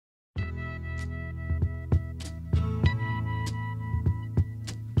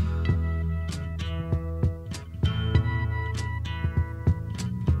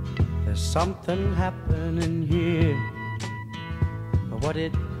something happening here, but what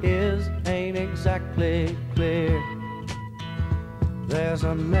it is ain't exactly clear. There's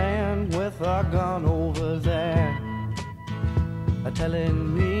a man with a gun over there,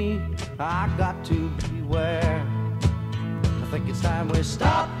 telling me I got to beware. I think it's time we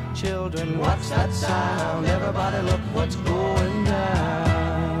stop. Children, what's that sound? Everybody look what's going down.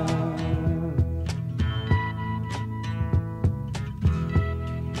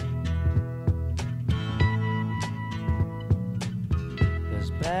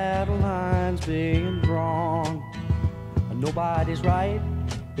 There's battle lines being drawn. Nobody's right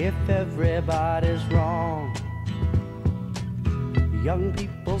if everybody's wrong. Young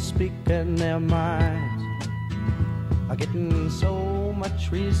people speaking their minds are getting so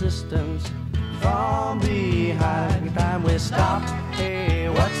much resistance from behind. Every time we stop, hey,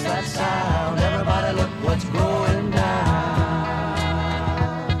 what's that sound? Everybody look what's going down.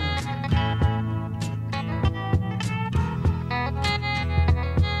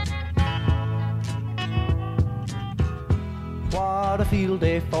 What a field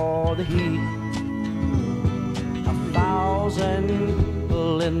day for the heat. 1,000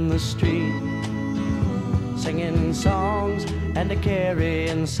 people in the street, singing songs and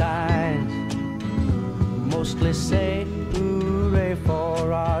carrying signs, mostly say hooray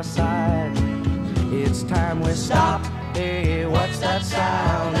for our side. It's time we stop. Hey, what's that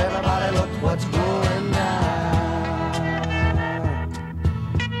sound? Everybody look what's going down.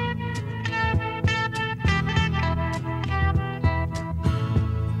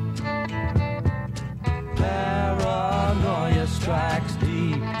 Paranoia strikes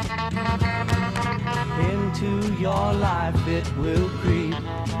deep into your life, it will creep.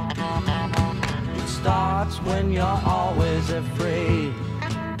 It starts when you're always afraid.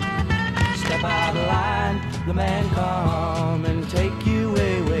 Step out of line, the man come and take you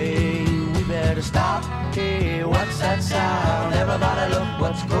away. We better stop. Hey, what's that sound? Everybody look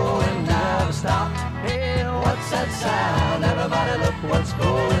what's going down. Stop. Hey, what's that sound? Everybody look what's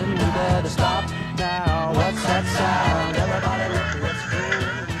going. We better stop now. What's that sound? Everybody look what's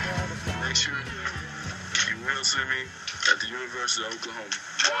going. Make sure you will see me at the University of Oklahoma.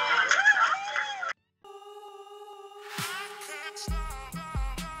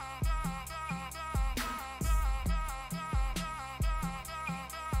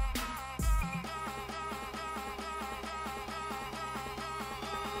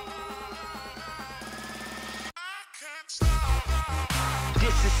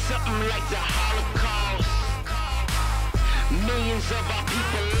 This is something like the Holocaust. Millions of our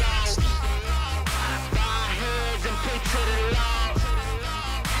people lost. Bow our heads and pray to the Lord.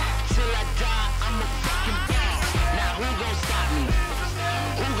 Till I die, I'm a fucking boss. Now who gon' stop me?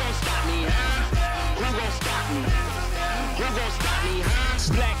 Who gon' stop me, huh? Who gon' stop me? Who gon' stop me, huh?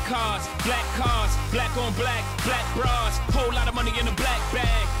 Black cars, black on black, black bras. Whole lot of money in a black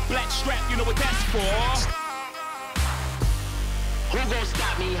bag. Black strap, you know what that's for. Who gon'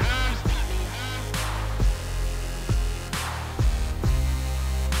 stop me, huh?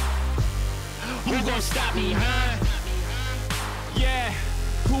 Who gon' stop me, huh? Yeah,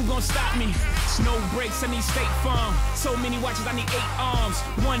 who gon' stop me? No brakes, I need State Farm. So many watches, I need 8 arms.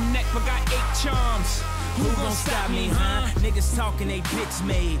 One neck, but got 8 charms. Who gon' stop me, huh? Niggas talking they bitch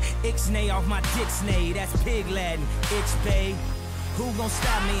made. Ixnay off my dicksnay. That's pig Latin. Itch bay. Who gon'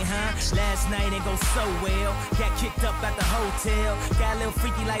 stop me, huh? Last night ain't go so well. Got kicked up at the hotel. Got a little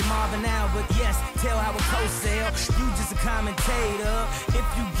freaky like Marvin Albert. Yes, tell how it co-sell. You just a commentator. If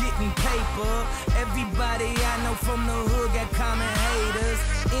you getting paper, everybody I know from the hood got common haters.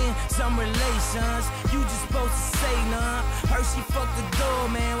 In some relations, you just supposed to say none. Heard she fucked the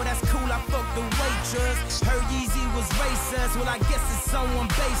doorman. Well, that's cool. I fucked the waitress. Heard Yeezy was racist. Well, I guess it's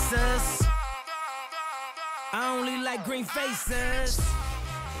someone basis. I only like green faces.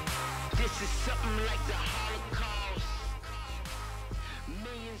 This is something like the Holocaust.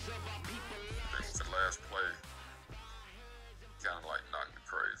 Millions of our people lost. The last play kind of like knocked me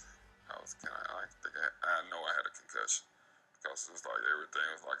crazy. I think I know I had a concussion because it was like everything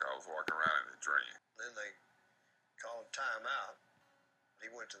was like I was walking around in a dream. Then they called timeout.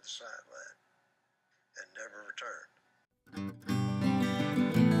 He went to the sideline and never returned.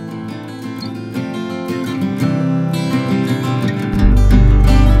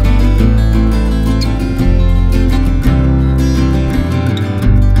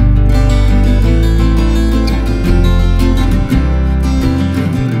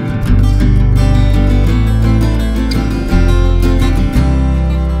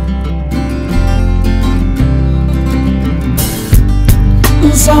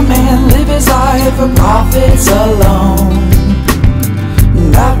 Some men live his life for profits alone.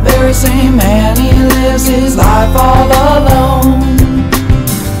 That very same man, he lives his life all alone.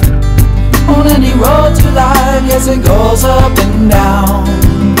 On any road to life, yes, it goes up and down.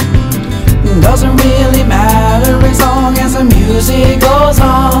 Doesn't really matter as long as the music goes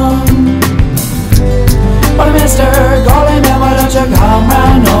on. But mister, calling man, why don't you come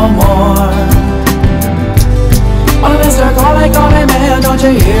round no more? But mister, calling man, don't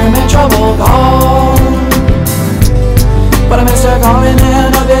you hear me trouble call? But mister, calling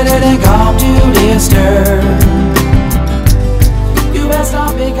man, hope you didn't come to disturb. You best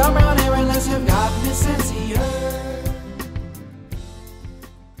not be come round here.